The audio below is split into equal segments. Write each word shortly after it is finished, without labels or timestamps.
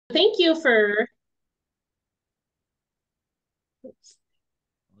Thank you for, Oh,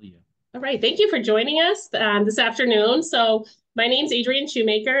 yeah. all right, thank you for joining us this afternoon. So my name's Adrienne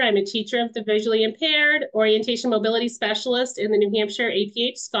Shoemaker. I'm a teacher of the visually impaired, orientation mobility specialist in the New Hampshire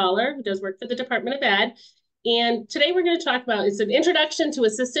APH Scholar who does work for the Department of Ed. And today we're going to talk about, it's an introduction to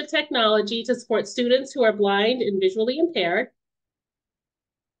assistive technology to support students who are blind and visually impaired.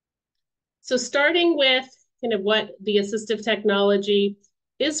 So starting with kind of what the assistive technology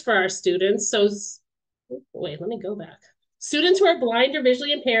is for our students. So wait, let me go back. Students who are blind or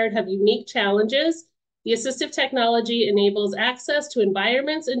visually impaired have unique challenges. The assistive technology enables access to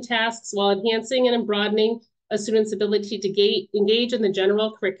environments and tasks while enhancing and broadening a student's ability to engage in the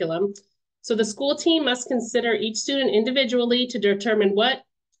general curriculum. So the school team must consider each student individually to determine what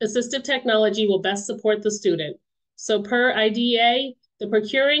assistive technology will best support the student. So per IDEA, the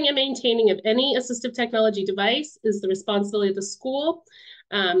procuring and maintaining of any assistive technology device is the responsibility of the school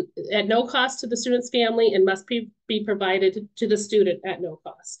at no cost to the student's family and must be provided to the student at no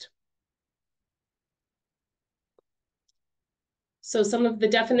cost. So some of the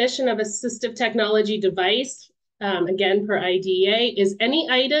definition of assistive technology device, again, per IDEA, is any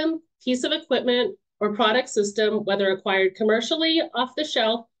item, piece of equipment, or product system, whether acquired commercially, off the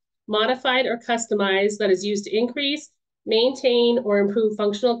shelf, modified, or customized, that is used to increase, maintain, or improve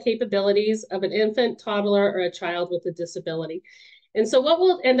functional capabilities of an infant, toddler, or a child with a disability. And so what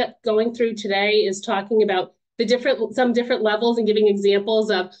we'll end up going through today is talking about some different levels and giving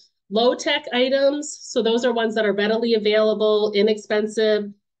examples of low-tech items. So those are ones that are readily available, inexpensive.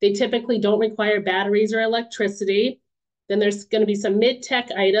 They typically don't require batteries or electricity. Then there's going to be some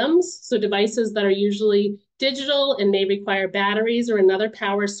mid-tech items. So devices that are usually digital and may require batteries or another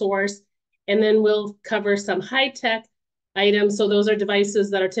power source. And then we'll cover some high-tech items. So those are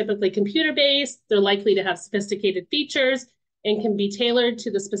devices that are typically computer-based. They're likely to have sophisticated features and can be tailored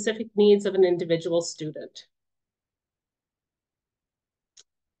to the specific needs of an individual student.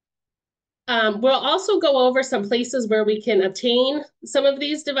 We'll also go over some places where we can obtain some of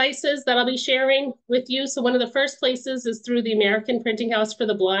these devices that I'll be sharing with you. So one of the first places is through the American Printing House for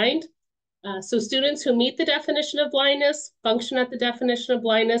the Blind. So students who meet the definition of blindness, function at the definition of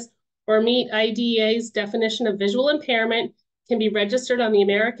blindness, or meet IDEA's definition of visual impairment can be registered on the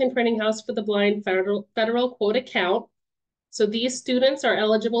American Printing House for the Blind federal quote account. So these students are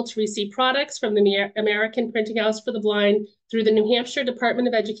eligible to receive products from the American Printing House for the Blind through the New Hampshire Department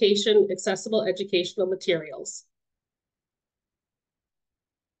of Education Accessible Educational Materials.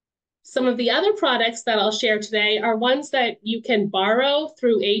 Some of the other products that I'll share today are ones that you can borrow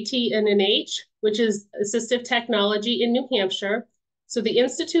through AT and NH, which is assistive technology in New Hampshire. So the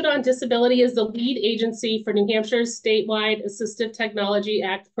Institute on Disability is the lead agency for New Hampshire's statewide Assistive Technology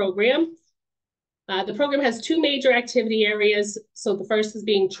Act program. The program has two major activity areas. So the first is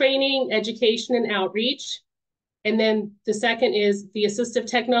being training, education, and outreach. And then the second is the assistive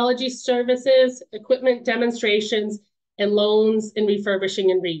technology services, equipment demonstrations, and loans and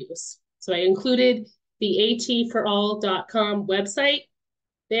refurbishing and reuse. So I included the atforall.com website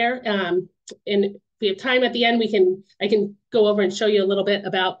there. And if we have time at the end, I can go over and show you a little bit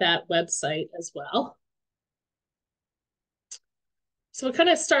about that website as well. So we'll kind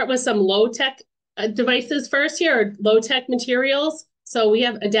of start with some low-tech devices first here, or low-tech materials. So we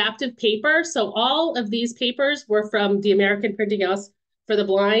have adaptive paper. So all of these papers were from the American Printing House for the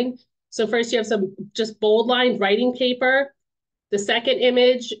Blind. So first you have some just bold line writing paper. The second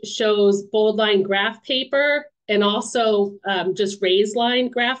image shows bold line graph paper and also just raised line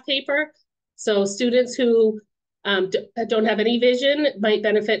graph paper. So students who don't have any vision might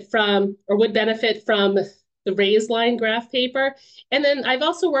benefit from, or would benefit from, the raised line graph paper. And then I've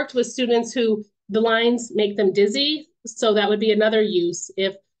also worked with students who the lines make them dizzy. So that would be another use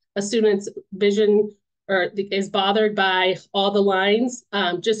if a student's vision or is bothered by all the lines,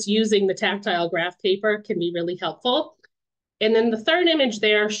 just using the tactile graph paper can be really helpful. And then the third image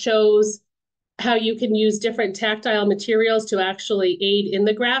there shows how you can use different tactile materials to actually aid in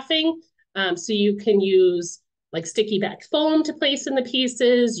the graphing. So you can use like sticky back foam to place in the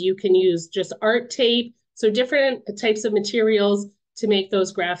pieces. You can use just art tape. So different types of materials to make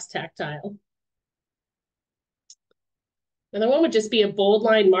those graphs tactile. Another one would just be a bold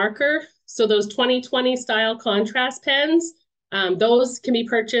line marker. So those 2020 style contrast pens, those can be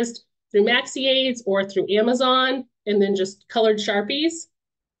purchased through Maxi Aids or through Amazon, and then just colored Sharpies.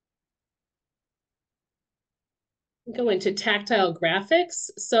 Go into tactile graphics.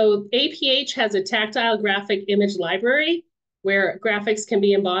 So APH has a tactile graphic image library where graphics can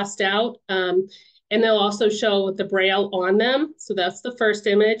be embossed out. And they'll also show the Braille on them. So that's the first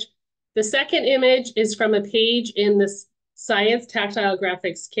image. The second image is from a page in this science tactile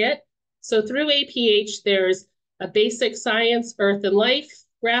graphics kit. So through APH, there's a basic science, earth and life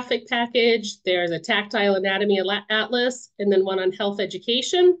graphic package. There's a tactile anatomy atlas, and then one on health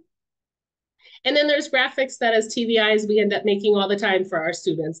education. And then there's graphics that as TVIs we end up making all the time for our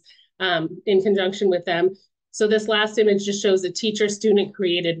students in conjunction with them. So this last image just shows a teacher student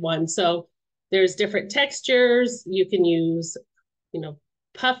created one. So there's different textures. You can use,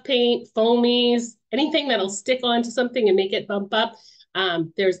 puff paint, foamies, anything that'll stick onto something and make it bump up.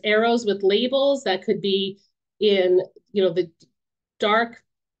 There's arrows with labels that could be in, the dark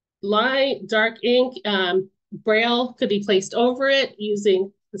line, dark ink. Braille could be placed over it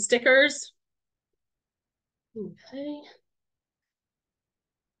using the stickers. Okay.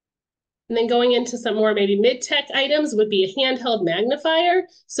 And then going into some more maybe mid-tech items would be a handheld magnifier.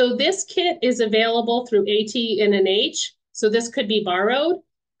 So this kit is available through AT and NH. So this could be borrowed.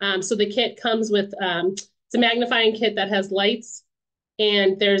 So the kit comes with, it's a magnifying kit that has lights,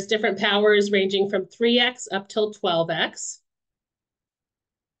 and there's different powers ranging from 3x up till 12x.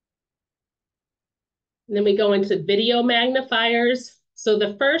 And then we go into video magnifiers. So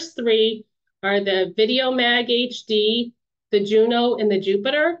the first three are the Video Mag HD, the Juno, and the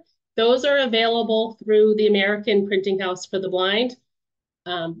Jupiter. Those are available through the American Printing House for the Blind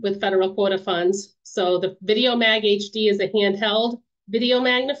with federal quota funds. So the Video Mag HD is a handheld video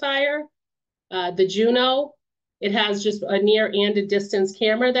magnifier. The Juno, it has just a near and a distance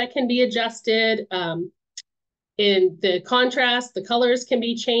camera that can be adjusted. In the contrast, the colors can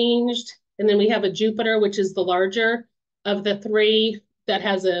be changed. And then we have a Jupiter, which is the larger of the three, that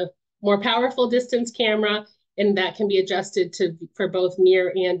has a more powerful distance camera, and that can be adjusted for both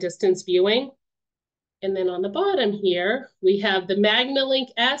near and distance viewing. And then on the bottom here, we have the MagnaLink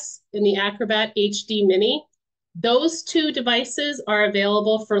S and the Acrobat HD Mini. Those two devices are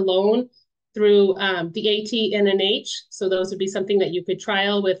available for loan through the AT and NH. So those would be something that you could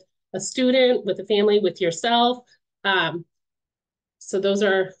trial with a student, with a family, with yourself. So those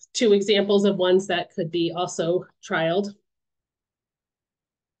are two examples of ones that could be also trialed.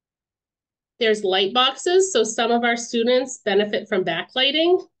 There's light boxes. So some of our students benefit from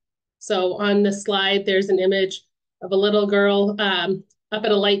backlighting. So on the slide, there's an image of a little girl up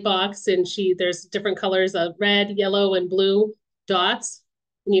at a light box, and there's different colors of red, yellow, and blue dots.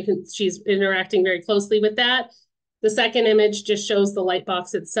 And she's interacting very closely with that. The second image just shows the light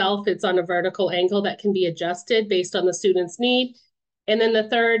box itself. It's on a vertical angle that can be adjusted based on the student's need. And then the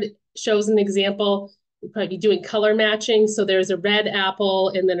third shows an example. We'll probably be doing color matching. So there's a red apple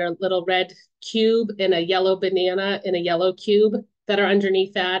and then a little red cube and a yellow banana and a yellow cube that are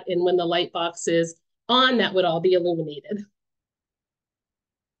underneath that. And when the light box is on, that would all be illuminated.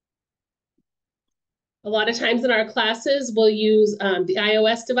 A lot of times in our classes, we'll use the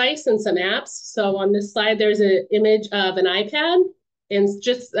iOS device and some apps. So on this slide, there's an image of an iPad. And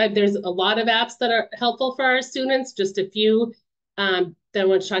just there's a lot of apps that are helpful for our students. Just a few that I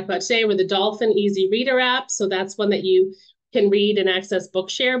want to talk about today were the Dolphin Easy Reader app. So that's one that you can read and access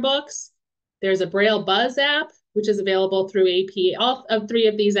Bookshare books. There's a Braille Buzz app, which is available through APA. All of three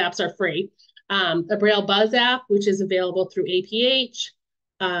of these apps are free. A Braille Buzz app, which is available through APH.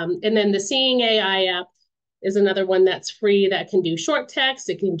 And then the Seeing AI app is another one that's free that can do short text.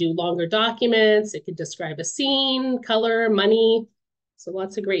 It can do longer documents. It can describe a scene, color, money. So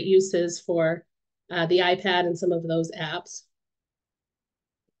lots of great uses for the iPad and some of those apps.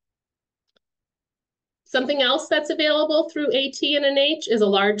 Something else that's available through AT and NH is a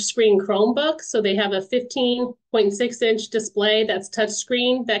large screen Chromebook. So they have a 15.6-inch display that's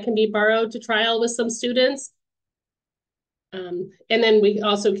touchscreen that can be borrowed to trial with some students. And then we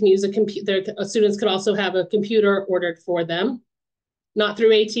also can use a computer. Students could also have a computer ordered for them, not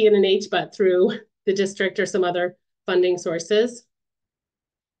through AT and NH, but through the district or some other funding sources.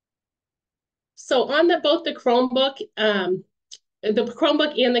 So on both the Chromebook and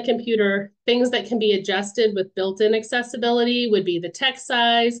the computer, things that can be adjusted with built-in accessibility would be the text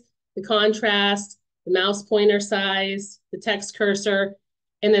size, the contrast, the mouse pointer size, the text cursor,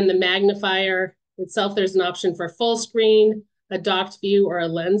 and then the magnifier itself. There's an option for full screen, a docked view, or a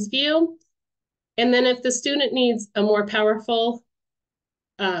lens view. And then if the student needs a more powerful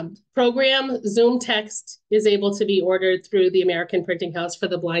program, Zoom Text is able to be ordered through the American Printing House for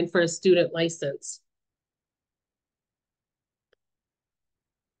the Blind for a student license.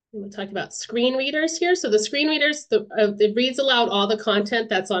 We'll talk about screen readers here. So the screen readers, it reads aloud all the content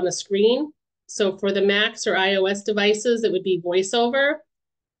that's on a screen. So for the Macs or iOS devices, it would be VoiceOver.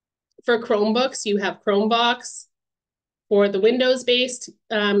 For Chromebooks, you have Chromebox. For the Windows-based,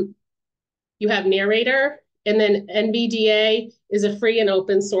 you have Narrator. And then NVDA is a free and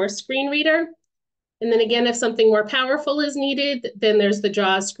open source screen reader. And then again, if something more powerful is needed, then there's the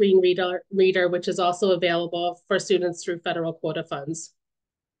JAWS screen reader, which is also available for students through federal quota funds.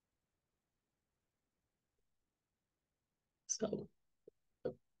 So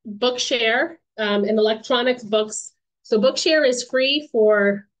Bookshare and electronic books. So Bookshare is free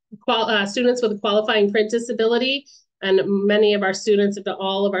for students with a qualifying print disability. And many of our students, if not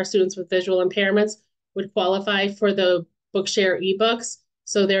all of our students with visual impairments, would qualify for the Bookshare ebooks.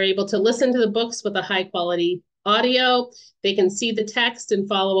 So they're able to listen to the books with a high quality audio. They can see the text and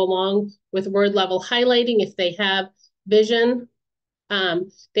follow along with word level highlighting if they have vision.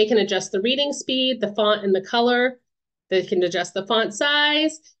 They can adjust the reading speed, the font, and the color. They can adjust the font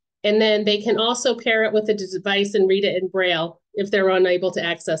size, and then they can also pair it with a device and read it in Braille if they're unable to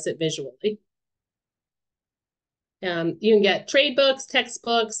access it visually. You can get trade books,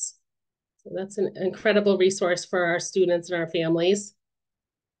 textbooks. So that's an incredible resource for our students and our families.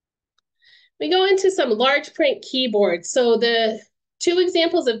 We go into some large print keyboards. So the two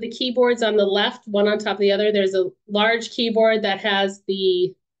examples of the keyboards on the left, one on top of the other, there's a large keyboard that has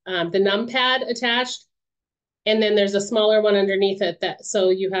the numpad attached. And then there's a smaller one underneath it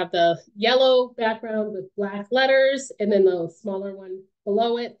so you have the yellow background with black letters, and then the smaller one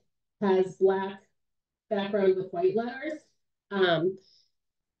below it has black background with white letters.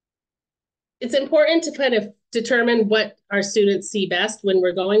 It's important to kind of determine what our students see best when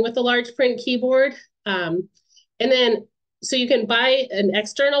we're going with a large print keyboard. And then, so you can buy an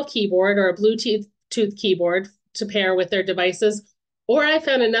external keyboard or a Bluetooth keyboard to pair with their devices. Or I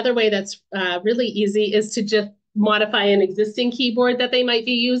found another way that's really easy is to just modify an existing keyboard that they might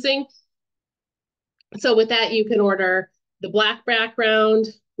be using. So with that, you can order the black background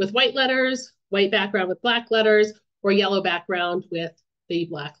with white letters, white background with black letters, or yellow background with the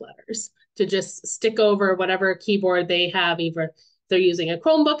black letters to just stick over whatever keyboard they have, either if they're using a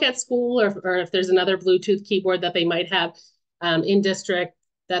Chromebook at school or if there's another Bluetooth keyboard that they might have in district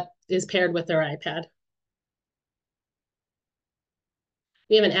that is paired with their iPad.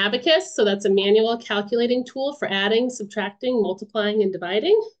 We have an abacus, so that's a manual calculating tool for adding, subtracting, multiplying, and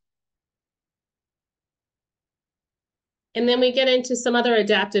dividing. And then we get into some other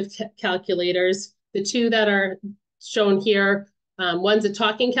adaptive calculators. The two that are shown here, one's a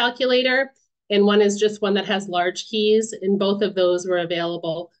talking calculator, and one is just one that has large keys, and both of those were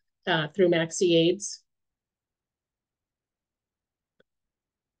available through MaxiAids.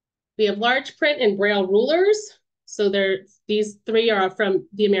 We have large print and Braille rulers. So these three are from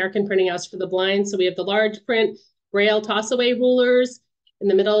the American Printing House for the Blind. So we have the large print Braille toss-away rulers. In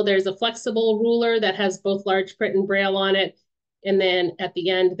the middle, there's a flexible ruler that has both large print and Braille on it. And then at the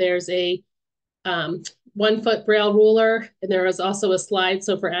end, there's a 1-foot Braille ruler. And there is also a slide,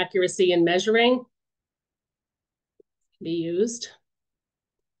 so for accuracy and measuring be used.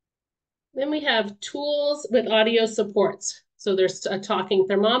 Then we have tools with audio supports. So there's a talking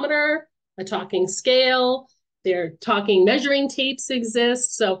thermometer, a talking scale, their talking measuring tapes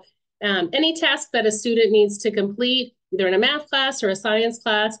exist. So any task that a student needs to complete, either in a math class or a science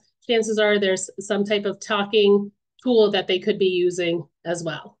class, chances are there's some type of talking tool that they could be using as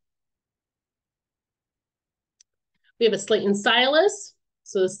well. We have a slate and stylus.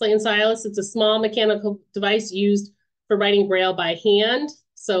 So the slate and stylus, it's a small mechanical device used for writing Braille by hand.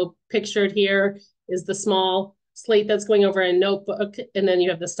 So pictured here is the small slate that's going over a notebook, and then you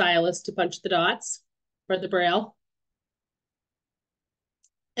have the stylus to punch the dots for the Braille.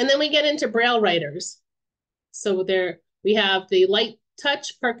 And then we get into Braille writers. So there we have the light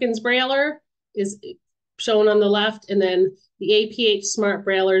touch Perkins Brailler is shown on the left, and then the APH Smart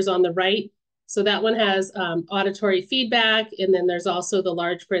Braillers on the right. So that one has auditory feedback, and then there's also the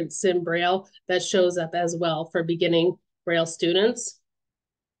large print Sim Braille that shows up as well for beginning Braille students.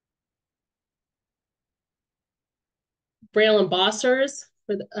 Braille embossers.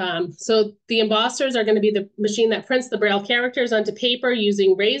 So the embossers are going to be the machine that prints the Braille characters onto paper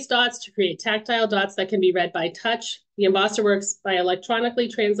using raised dots to create tactile dots that can be read by touch. The embosser works by electronically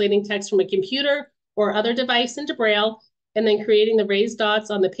translating text from a computer or other device into Braille, and then creating the raised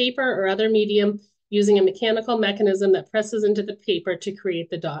dots on the paper or other medium using a mechanical mechanism that presses into the paper to create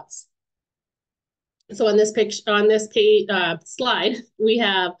the dots. So on this picture, on this page, slide, we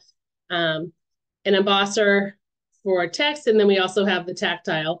have an embosser for text, and then we also have the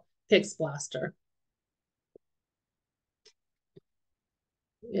tactile Pix Blaster.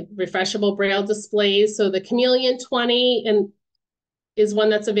 Refreshable Braille displays. So the Chameleon 20 is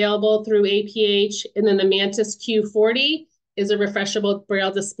one that's available through APH, and then the Mantis Q40 is a refreshable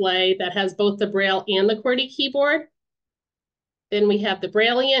Braille display that has both the Braille and the QWERTY keyboard. Then we have the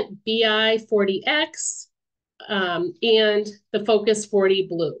Brailliant BI 40X and the Focus 40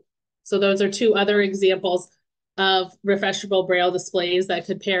 Blue. So those are two other examples of refreshable Braille displays that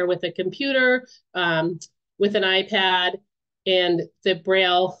could pair with a computer, with an iPad, and the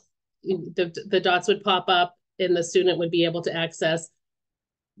Braille, the dots would pop up and the student would be able to access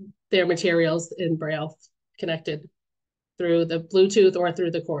their materials in Braille connected through the Bluetooth or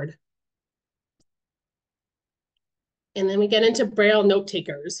through the cord. And then we get into Braille note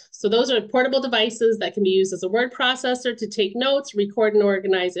takers. So those are portable devices that can be used as a word processor to take notes, record and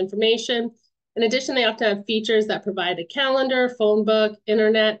organize information. In addition, they often have features that provide a calendar, phone book,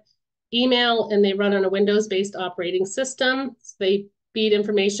 internet, email, and they run on a Windows-based operating system. So they feed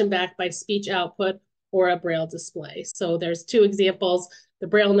information back by speech output or a Braille display. So there's two examples, the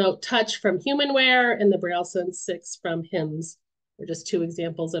Braille Note Touch from Humanware and the Braille Sense 6 from HIMS. They're just two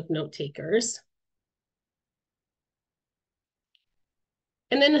examples of note takers.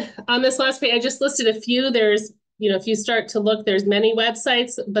 And then on this last page, I just listed a few. There's, if you start to look, there's many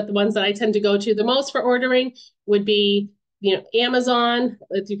websites, but the ones that I tend to go to the most for ordering would be, Amazon.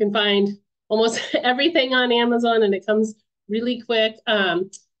 You can find almost everything on Amazon and it comes really quick. And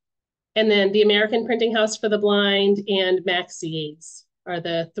then the American Printing House for the Blind and MaxiAids are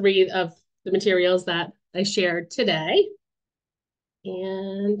the three of the materials that I shared today.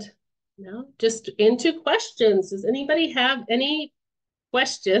 And now just into questions. Does anybody have any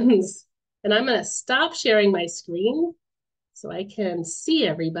questions? And I'm going to stop sharing my screen so I can see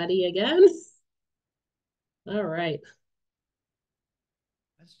everybody again. All right.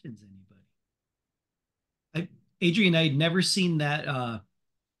 Questions, anybody? Adrian, I had never seen that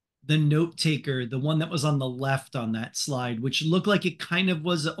the note taker, the one that was on the left on that slide, which looked like it kind of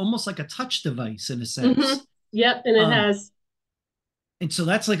was almost like a touch device in a sense. Mm-hmm. Yep, and it has. And so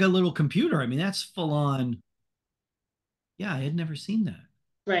that's like a little computer. I mean, that's full on. Yeah, I had never seen that.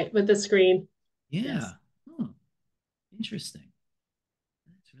 Right, with the screen. Yeah. Yes. Oh, interesting.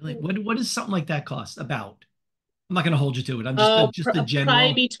 That's really, what does something like that cost about? I'm not going to hold you to it. I'm just a general.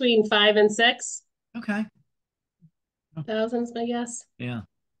 Probably between 5 and 6. Okay. Thousands, my guess. Yeah.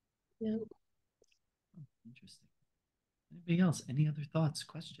 Yeah. Oh, interesting. Anybody else? Any other thoughts,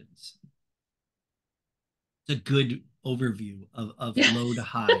 questions? It's a good overview of low to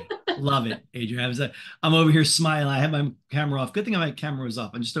high. Love it, Adrian. I'm over here smiling. I have my camera off. Good thing my camera was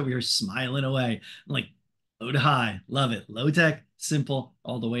off. I'm just over here smiling away. I'm like, low to high. Love it. Low tech, simple,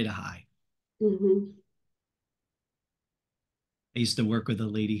 all the way to high. Mm-hmm. I used to work with a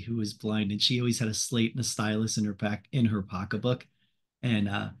lady who was blind, and she always had a slate and a stylus in her pocketbook. And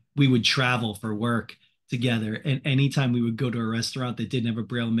we would travel for work together. And anytime we would go to a restaurant that didn't have a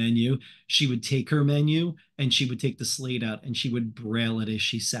Braille menu, she would take her menu and she would take the slate out and she would Braille it as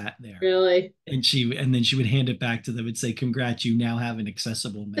she sat there. Really? And then she would hand it back to them and say, "Congrats, you now have an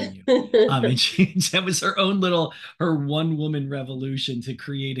accessible menu." And that was her one woman revolution to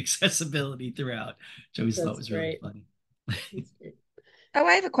create accessibility throughout, which I always thought was really funny. Oh,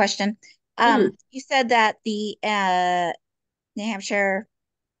 I have a question. You said that the New Hampshire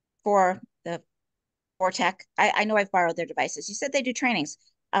for Tech, I know I've borrowed their devices. You said they do trainings.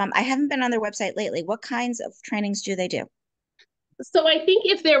 I haven't been on their website lately. What kinds of trainings do they do? So I think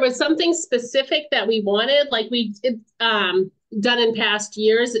if there was something specific that we wanted, like we done in past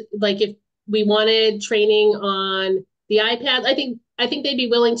years, like if we wanted training on the iPad, I think they'd be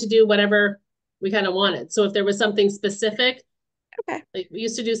willing to do whatever we kind of wanted. So if there was something specific, okay. Like we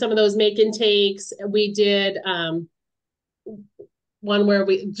used to do some of those make and takes. We did one where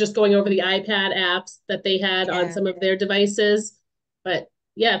we just going over the iPad apps that they had on some of their devices. But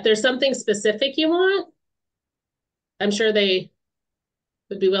yeah, if there's something specific you want, I'm sure they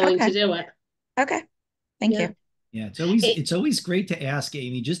would be willing to do it. Okay. Thank you. Yeah, it's always great to ask,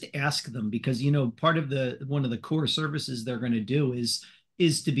 Amy. Just ask them, because part of one of the core services they're going to do is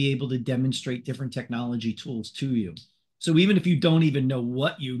to be able to demonstrate different technology tools to you. So even if you don't even know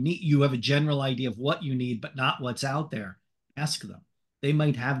what you need, you have a general idea of what you need, but not what's out there, ask them. They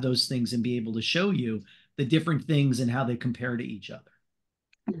might have those things and be able to show you the different things and how they compare to each other.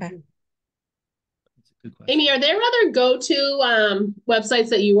 Okay. That's a good question. Amy, are there other go-to websites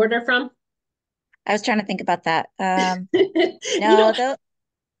that you order from? I was trying to think about that. No,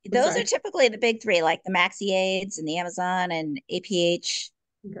 those are typically the big three, like the MaxiAids and the Amazon and APH.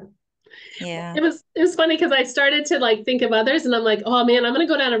 Okay. Yeah. It was funny because I started to think of others and I'm like, oh man, I'm gonna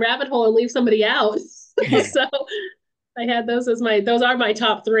go down a rabbit hole and leave somebody out. Yeah. So I had those as those are my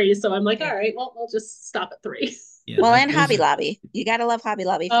top three. So I'm like, all right, well, we'll just stop at 3. Yeah, well, and Hobby Lobby. You gotta love Hobby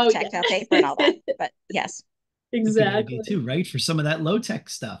Lobby for the tactile paper and all that. But yes. Exactly. Too, right? For some of that low tech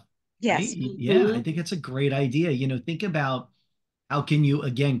stuff. Yes. Right? Yeah, I think it's a great idea. Think about how can you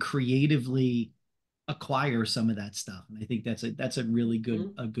again creatively acquire some of that stuff. And I think that's a really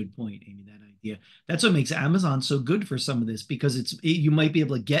good point, Amy, that idea. That's what makes Amazon so good for some of this, because you might be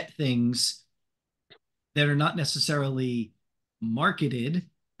able to get things that are not necessarily marketed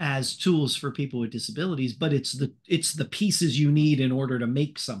as tools for people with disabilities, but it's the pieces you need in order to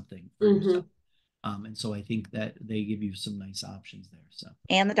make something for yourself. And so I think that they give you some nice options there. So,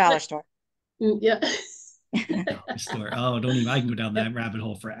 and the dollar store. Yeah. Dollar store. Oh, don't even, I can go down that rabbit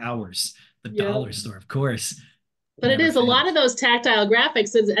hole for hours. The dollar store, of course. But it is a lot of those tactile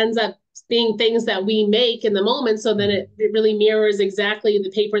graphics ends up being things that we make in the moment. So then it really mirrors exactly the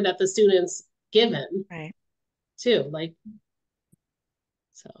paper that the student's given. Right. Too. Like,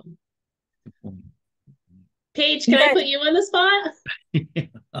 so. Paige, can I put you on the spot?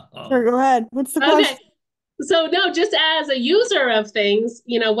 Sure, go ahead. What's the question? So no, just as a user of things,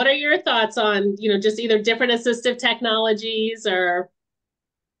 what are your thoughts on, just either different assistive technologies or?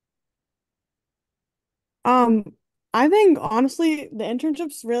 I think honestly, the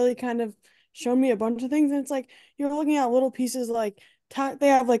internships really kind of showed me a bunch of things, and it's like you're looking at little pieces like they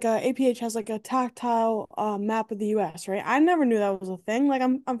have like APH has like a tactile map of the US, right? I never knew that was a thing. Like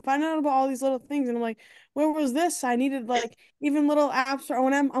I'm finding out about all these little things, and I'm like, where was this? I needed like even little apps for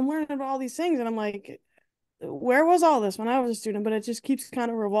O&M. I'm learning about all these things, and I'm like, where was all this when I was a student? But it just keeps kind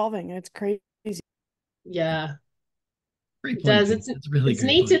of revolving, and it's crazy. Yeah. Great point. It does. It's really it's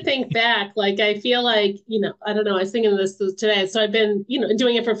neat to think back. Like, I feel like, I don't know, I was thinking of this today. So I've been,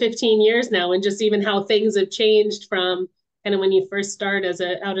 doing it for 15 years now, and just even how things have changed from kind of when you first start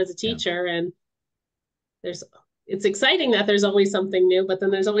out as a teacher. Yeah. And it's exciting that there's always something new, but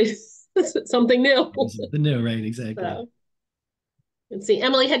then there's always something new. Something new, right? Exactly. So, let's see.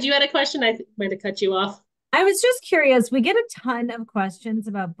 Emily, had you had a question? I might have cut you off. I was just curious. We get a ton of questions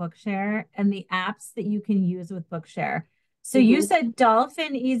about Bookshare and the apps that you can use with Bookshare. So you said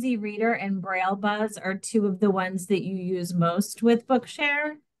Dolphin Easy Reader and Braille Buzz are two of the ones that you use most with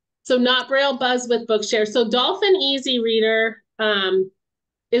Bookshare? So not Braille Buzz with Bookshare. So Dolphin Easy Reader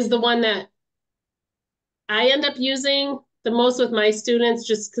is the one that I end up using the most with my students,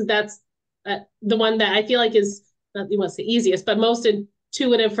 just because that's the one that I feel like is, not the easiest, but most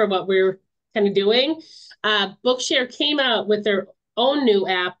intuitive for what we're kind of doing. Bookshare came out with their own new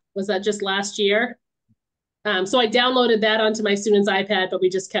app. Was that just last year? So I downloaded that onto my student's iPad, but we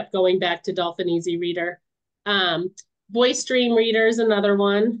just kept going back to Dolphin Easy Reader. Voice Dream Reader is another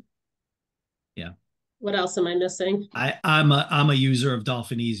one. Yeah. What else am I missing? I'm a user of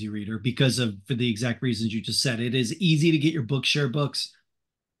Dolphin Easy Reader for the exact reasons you just said. It is easy to get your Bookshare books.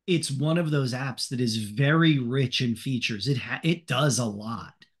 It's one of those apps that is very rich in features. It does a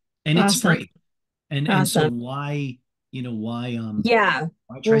lot, and it's free. And so why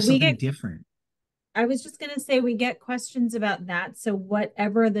try something different? I was just going to say, we get questions about that. So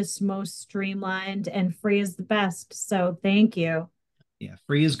whatever this most streamlined, and free is the best. So thank you. Yeah,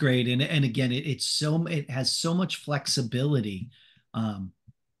 free is great. And again, it has so much flexibility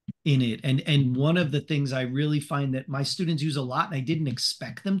in it. And one of the things I really find that my students use a lot, and I didn't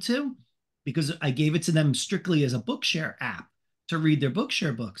expect them to, because I gave it to them strictly as a Bookshare app to read their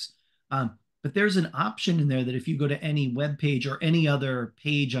Bookshare books. But there's an option in there that if you go to any web page or any other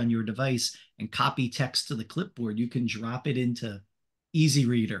page on your device and copy text to the clipboard, you can drop it into Easy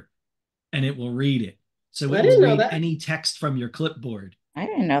Reader and it will read it. So it will read any text from your clipboard. I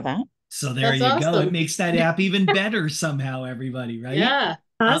didn't know that. So there you go. It makes that app even better somehow, everybody, right? Yeah.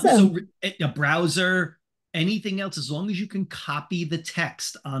 Awesome. So a browser, anything else, as long as you can copy the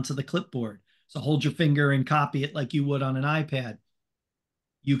text onto the clipboard. So hold your finger and copy it like you would on an iPad.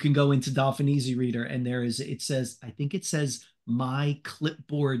 You can go into Dolphin Easy Reader, and I think it says My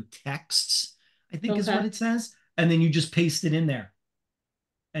Clipboard Texts, I think is what it says. And then you just paste it in there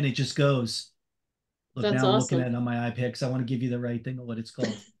and it just goes. Look, that's now I'm awesome. looking at it on my iPad because I want to give you the right thing of what it's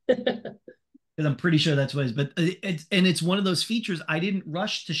called. Because I'm pretty sure that's what it is. But it's one of those features I didn't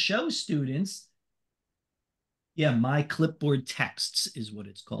rush to show students. Yeah, My Clipboard Texts is what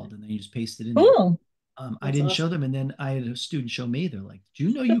it's called. And then you just paste it in there. I didn't show them, and then I had a student show me. They're like, "Do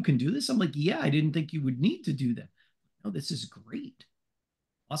you know you can do this?" I'm like, "Yeah, I didn't think you would need to do that." No, this is great.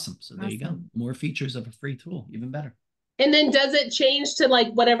 Awesome. So there you go. More features of a free tool, even better. And then does it change to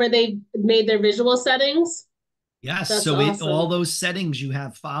like whatever they made their visual settings? Yes. That's so awesome. All those settings you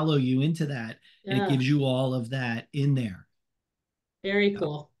have follow you into that, and it gives you all of that in there. Very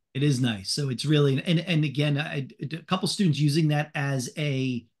cool. It is nice. So it's really, and again, a couple students using that as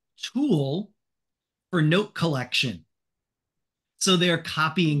a tool for note collection. So they're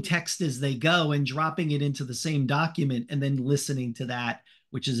copying text as they go and dropping it into the same document and then listening to that,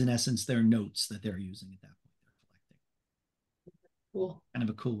 which is in essence their notes that they're using at that point they're collecting. Cool. Kind of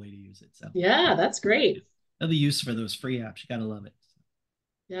a cool way to use it. So Yeah, that's great. another use for those free apps. You got to love it.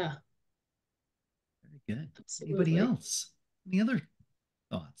 Yeah. Very good. Absolutely. Anybody else? Any other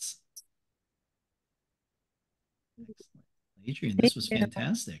thoughts? Excellent. Adrian, this was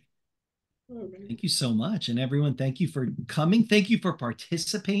fantastic. Thank you so much. And everyone, thank you for coming. Thank you for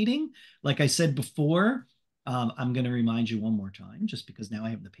participating. Like I said before, I'm going to remind you one more time, just because now I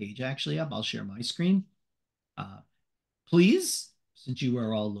have the page actually up. I'll share my screen. Please, since you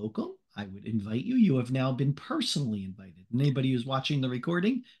are all local, I would invite you. You have now been personally invited. And anybody who's watching the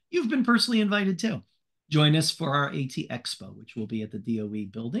recording, you've been personally invited too. Join us for our AT Expo, which will be at the DOE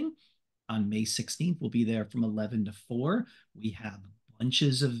building on May 16th. We'll be there from 11 to 4. We have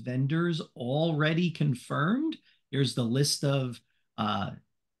bunches of vendors already confirmed. Here's the list of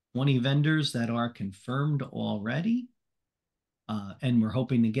 20 vendors that are confirmed already. And we're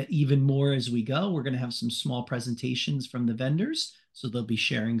hoping to get even more as we go. We're going to have some small presentations from the vendors. So they'll be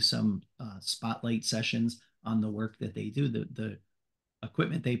sharing some spotlight sessions on the work that they do, the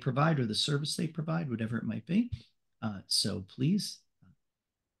equipment they provide or the service they provide, whatever it might be. So please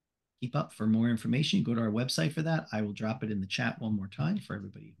keep up for more information. Go to our website for that. I will drop it in the chat one more time for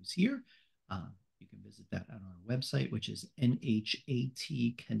everybody who's here. You can visit that on our website, which is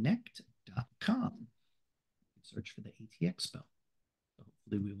nhatconnect.com. Search for the AT Expo. So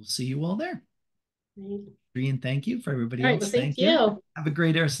hopefully we will see you all there. Brian, thank you. For everybody else, well, thank you. Have a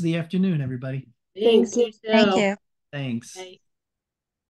great rest of the afternoon, everybody. Thanks. Thank you. Thank you. Thanks. Bye.